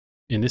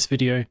In this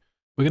video,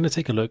 we're going to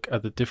take a look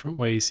at the different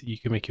ways you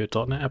can make your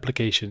 .NET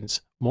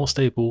applications more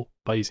stable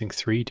by using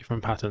 3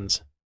 different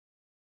patterns.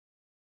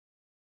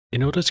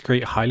 In order to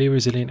create highly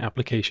resilient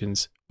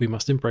applications, we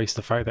must embrace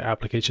the fact that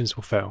applications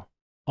will fail,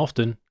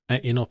 often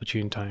at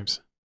inopportune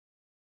times.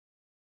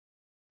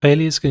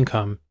 Failures can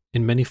come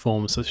in many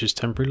forms such as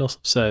temporary loss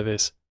of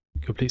service,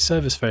 complete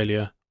service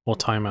failure, or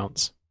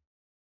timeouts.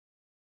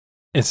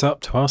 It's up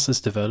to us as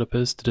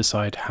developers to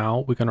decide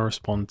how we're going to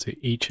respond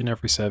to each and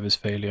every service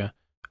failure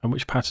and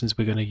which patterns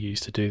we're going to use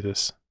to do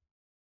this.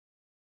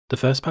 The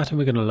first pattern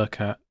we're going to look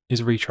at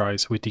is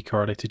retries with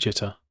decorrelated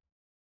jitter.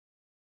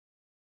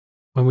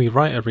 When we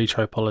write a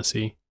retry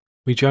policy,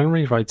 we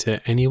generally write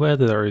it anywhere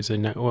that there is a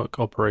network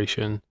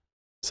operation,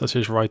 such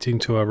as writing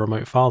to a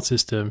remote file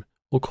system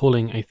or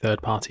calling a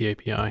third-party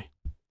API.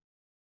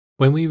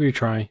 When we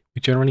retry,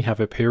 we generally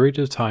have a period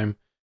of time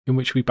in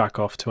which we back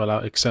off to allow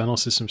external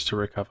systems to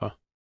recover.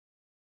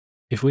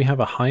 If we have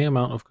a high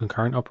amount of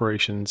concurrent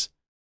operations,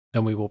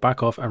 then we will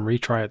back off and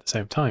retry at the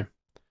same time,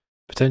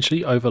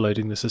 potentially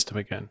overloading the system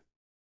again.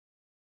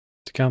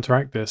 To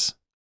counteract this,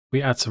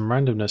 we add some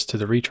randomness to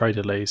the retry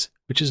delays,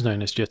 which is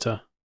known as jitter.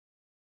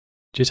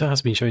 Jitter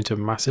has been shown to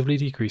massively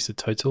decrease the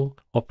total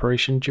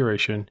operation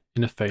duration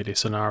in a failure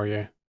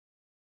scenario.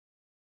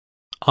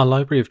 Our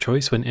library of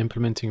choice when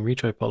implementing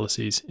retry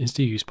policies is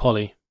to use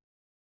Poly.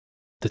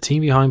 The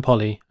team behind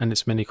Poly and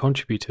its many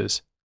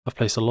contributors have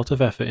placed a lot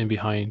of effort in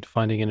behind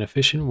finding an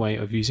efficient way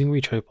of using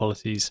retry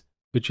policies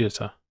with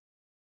jitter.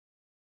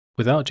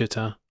 Without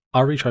jitter,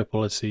 our retry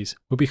policies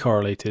would be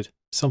correlated,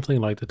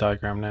 something like the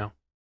diagram now.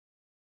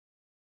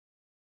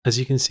 As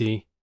you can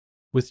see,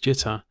 with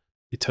jitter,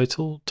 the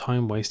total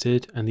time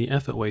wasted and the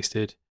effort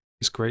wasted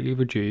is greatly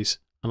reduced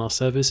and our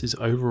service is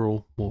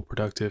overall more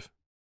productive.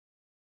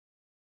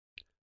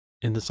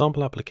 In the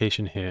sample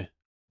application here,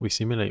 we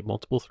simulate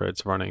multiple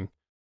threads running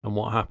and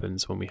what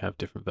happens when we have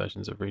different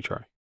versions of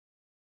retry.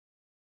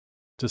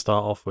 To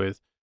start off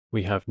with,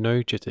 we have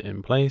no jitter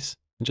in place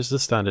and just a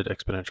standard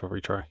exponential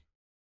retry.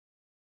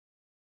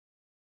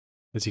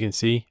 As you can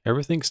see,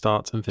 everything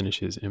starts and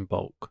finishes in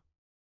bulk.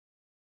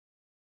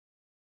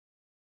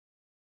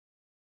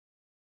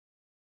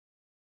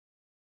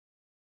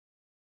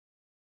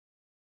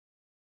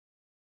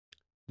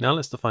 Now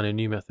let's define a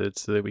new method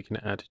so that we can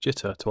add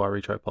jitter to our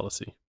retry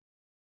policy.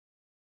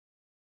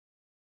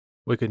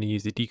 We're going to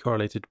use the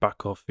decorrelated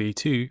backoff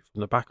v2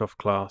 from the backoff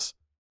class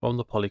from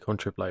the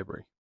polycontrib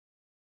library.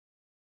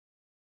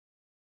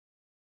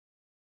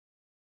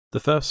 The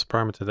first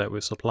parameter that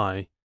we'll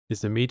supply is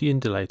the median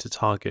delay to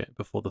target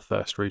before the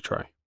first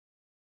retry.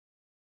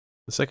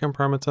 The second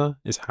parameter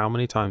is how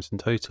many times in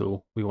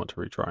total we want to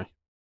retry.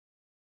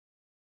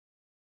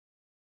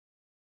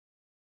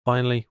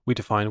 Finally, we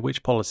define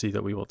which policy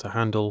that we want to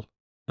handle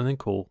and then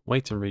call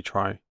wait and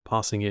retry,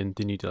 passing in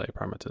the new delay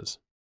parameters.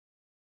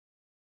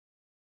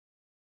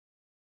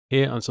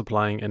 Here I'm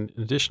supplying an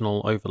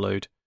additional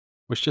overload,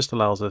 which just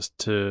allows us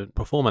to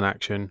perform an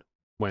action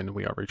when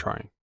we are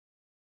retrying.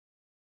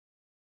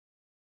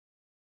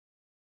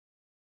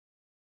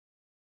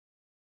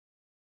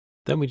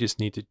 Then we just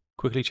need to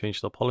quickly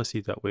change the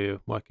policy that we're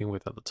working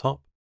with at the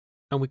top,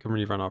 and we can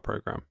rerun our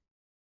program.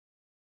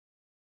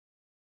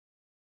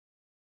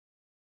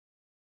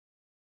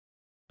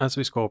 As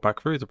we scroll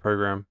back through the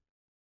program,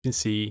 you can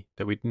see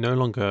that we no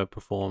longer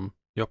perform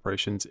the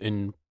operations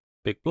in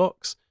big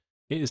blocks.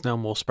 It is now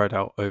more spread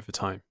out over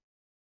time.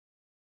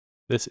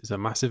 This is a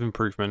massive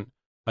improvement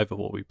over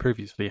what we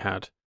previously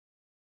had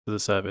for the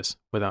service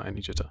without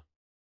any jitter.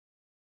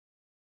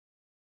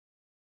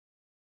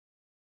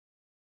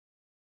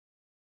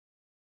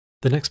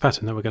 The next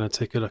pattern that we're going to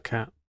take a look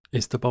at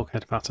is the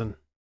bulkhead pattern.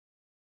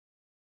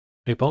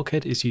 A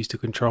bulkhead is used to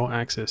control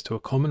access to a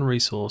common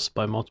resource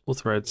by multiple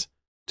threads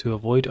to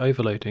avoid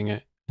overloading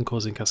it and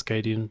causing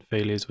cascading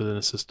failures within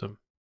a system.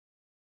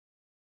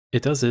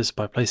 It does this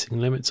by placing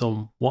limits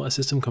on what a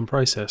system can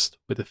process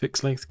with a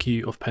fixed length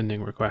queue of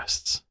pending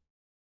requests.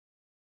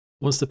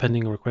 Once the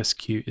pending request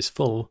queue is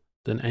full,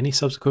 then any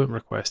subsequent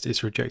request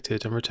is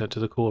rejected and returned to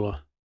the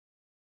caller.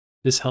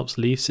 This helps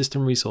leave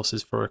system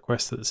resources for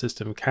requests that the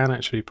system can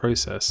actually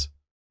process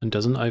and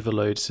doesn't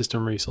overload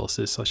system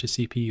resources such as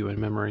CPU and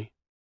memory.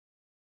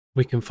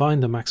 We can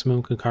find the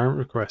maximum concurrent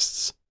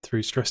requests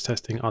through stress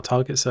testing our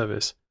target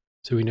service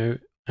so we know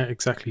at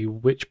exactly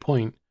which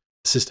point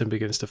the system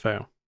begins to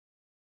fail.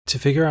 To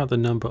figure out the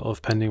number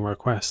of pending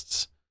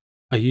requests,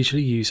 I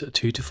usually use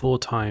 2 to 4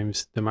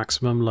 times the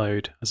maximum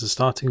load as a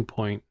starting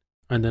point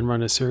and then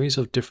run a series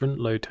of different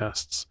load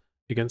tests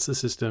against the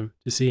system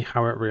to see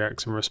how it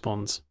reacts and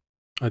responds.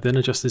 I then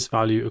adjust this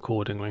value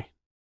accordingly.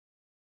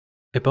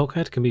 A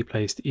bulkhead can be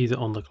placed either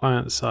on the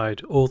client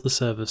side or the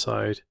server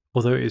side,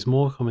 although it is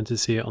more common to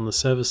see it on the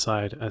server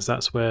side as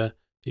that's where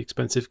the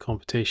expensive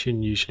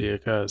computation usually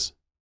occurs.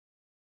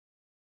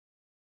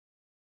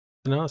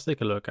 So now let's take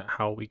a look at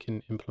how we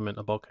can implement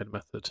a bulkhead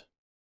method.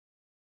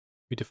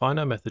 We define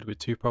our method with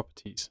 2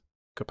 properties,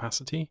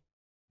 capacity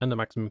and the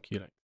maximum queue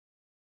length.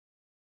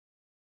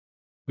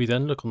 We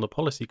then look on the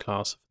policy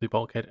class for the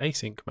bulkhead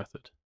async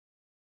method.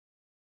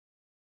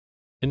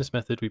 In this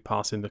method, we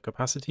pass in the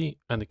capacity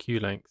and the queue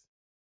length.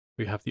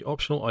 We have the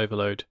optional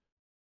overload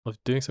of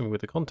doing something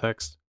with the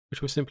context,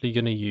 which we're simply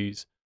going to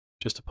use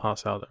just to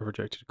pass out a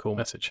rejected call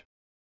message.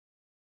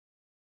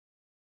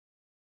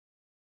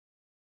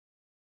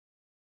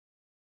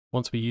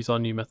 Once we use our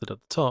new method at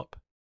the top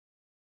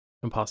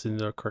and pass in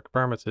the correct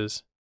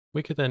parameters,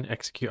 we could then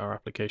execute our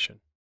application.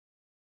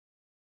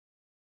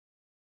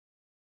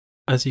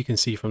 As you can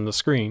see from the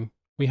screen,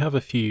 we have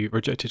a few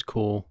rejected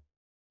call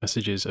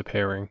messages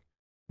appearing,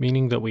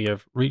 meaning that we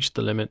have reached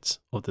the limits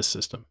of this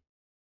system.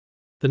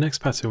 The next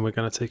pattern we're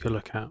going to take a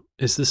look at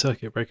is the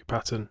circuit breaker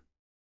pattern.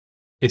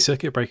 A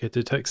circuit breaker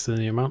detects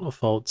the amount of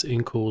faults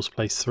in calls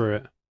placed through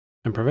it,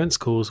 and prevents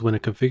calls when a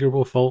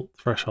configurable fault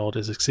threshold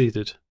is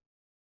exceeded.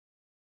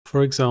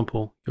 For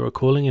example, you are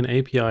calling an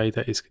API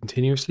that is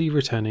continuously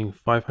returning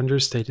 500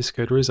 status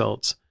code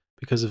results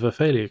because of a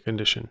failure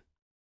condition.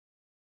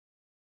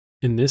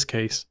 In this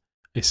case,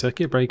 a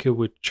circuit breaker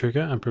would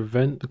trigger and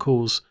prevent the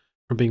calls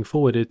from being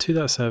forwarded to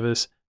that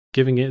service,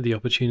 giving it the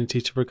opportunity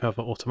to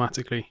recover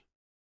automatically.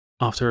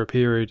 After a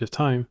period of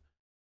time,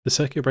 the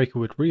circuit breaker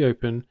would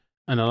reopen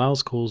and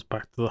allows calls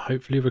back to the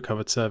hopefully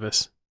recovered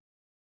service.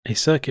 A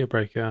circuit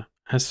breaker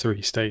has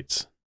three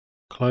states: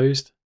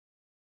 closed,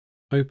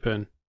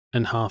 open,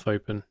 and half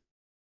open.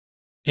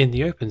 In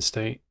the open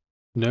state,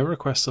 no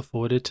requests are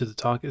forwarded to the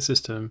target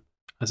system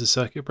as the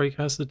circuit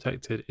breaker has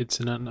detected it's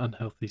in an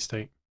unhealthy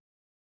state.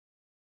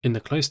 In the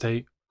closed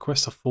state,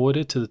 requests are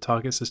forwarded to the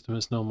target system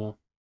as normal.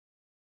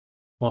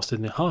 Whilst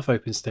in the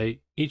half-open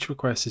state, each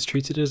request is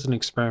treated as an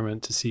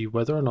experiment to see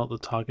whether or not the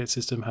target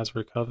system has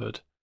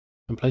recovered,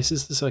 and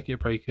places the circuit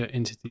breaker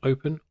into the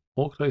open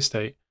or closed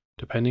state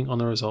depending on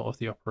the result of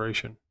the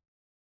operation.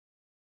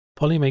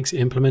 Poly makes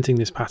implementing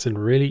this pattern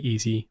really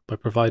easy by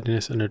providing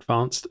us an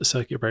advanced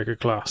circuit breaker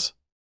class.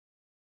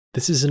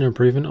 This is an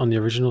improvement on the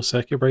original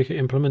circuit breaker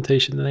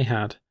implementation that they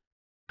had,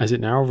 as it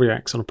now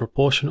reacts on a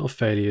proportion of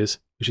failures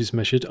which is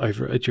measured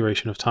over a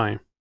duration of time.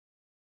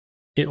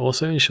 It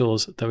also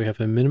ensures that we have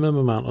a minimum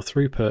amount of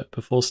throughput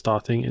before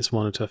starting its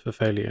monitor for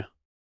failure.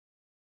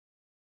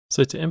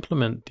 So to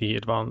implement the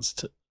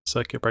advanced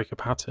circuit breaker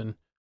pattern,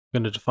 we're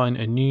going to define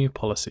a new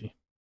policy.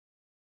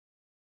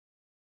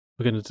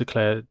 We're going to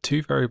declare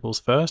two variables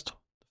first,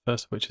 the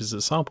first of which is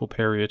the sample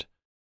period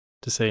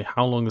to say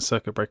how long the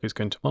circuit breaker is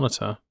going to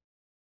monitor,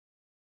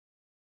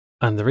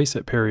 and the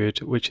reset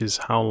period, which is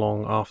how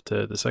long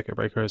after the circuit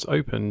breaker is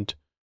opened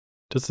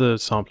does the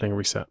sampling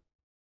reset.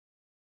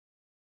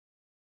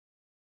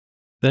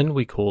 Then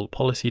we call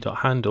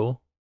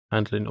policy.handle,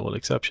 handling all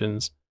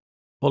exceptions,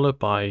 followed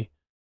by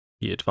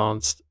the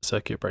advanced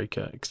circuit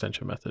breaker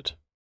extension method.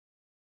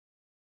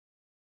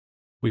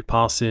 We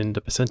pass in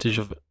the percentage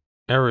of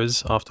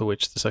errors after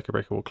which the circuit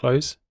breaker will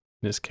close,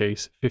 in this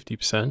case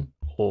 50%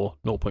 or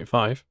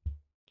 0.5,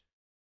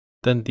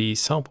 then the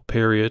sample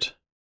period,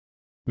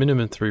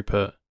 minimum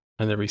throughput,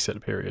 and the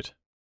reset period.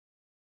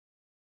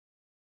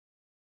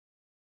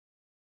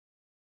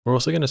 We're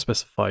also going to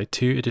specify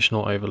two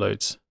additional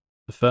overloads.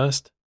 The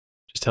first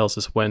just tells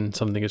us when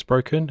something is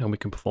broken and we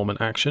can perform an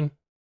action,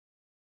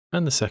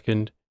 and the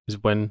second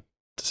is when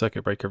the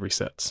circuit breaker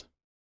resets.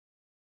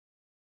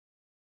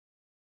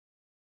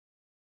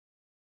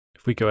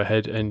 If we go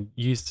ahead and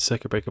use the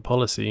circuit breaker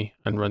policy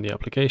and run the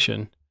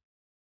application,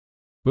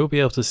 we'll be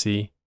able to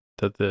see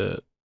that the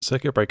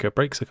circuit breaker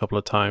breaks a couple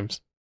of times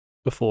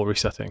before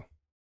resetting.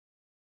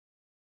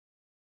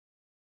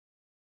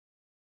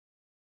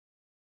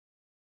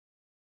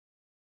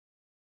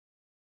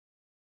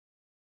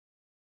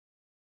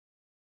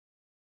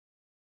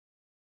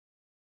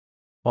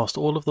 Whilst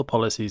all of the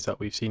policies that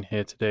we've seen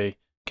here today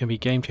can be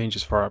game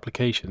changers for our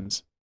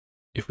applications,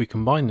 if we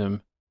combine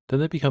them, then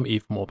they become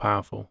even more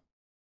powerful.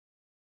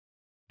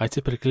 I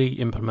typically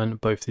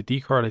implement both the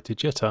decorrelated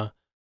jitter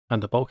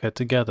and the bulkhead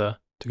together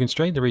to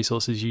constrain the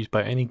resources used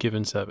by any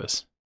given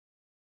service.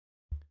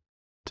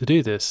 To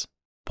do this,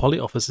 Poly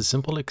offers a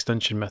simple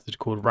extension method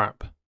called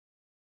wrap.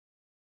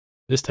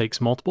 This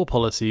takes multiple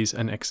policies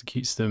and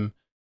executes them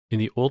in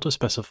the order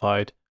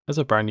specified as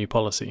a brand new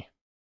policy.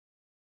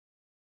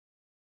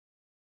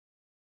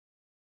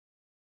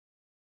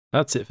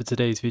 That's it for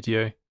today's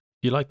video. If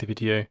you liked the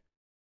video,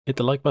 hit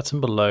the like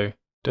button below,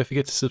 don't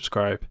forget to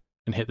subscribe,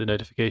 and hit the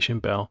notification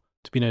bell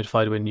to be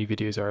notified when new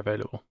videos are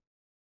available.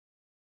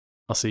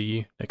 I'll see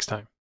you next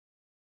time.